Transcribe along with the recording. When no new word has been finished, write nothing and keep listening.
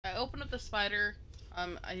opened up the spider.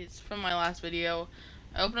 It's from my last video.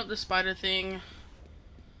 I opened up the spider thing. I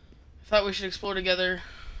thought we should explore together.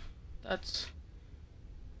 That's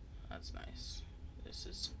nice. This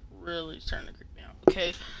is really starting to creep me out. Okay,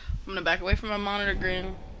 I'm gonna back away from my monitor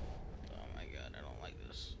screen. Oh my god, I don't like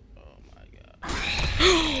this. Oh my god.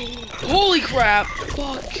 Holy crap!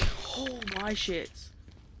 Fuck! Oh my shit.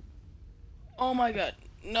 Oh my god.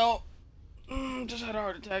 No. Just had a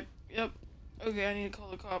heart attack. Yep. Okay, I need to call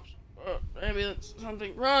the cops. Ambulance,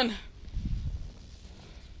 something. Run!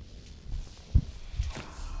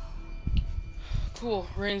 Cool.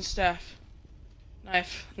 Rain staff.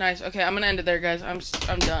 Knife. Nice. Okay, I'm gonna end it there, guys. I'm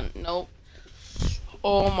done. Nope.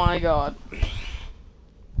 Oh my god.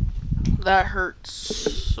 That hurts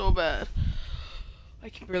so bad. I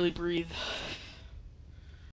can barely breathe.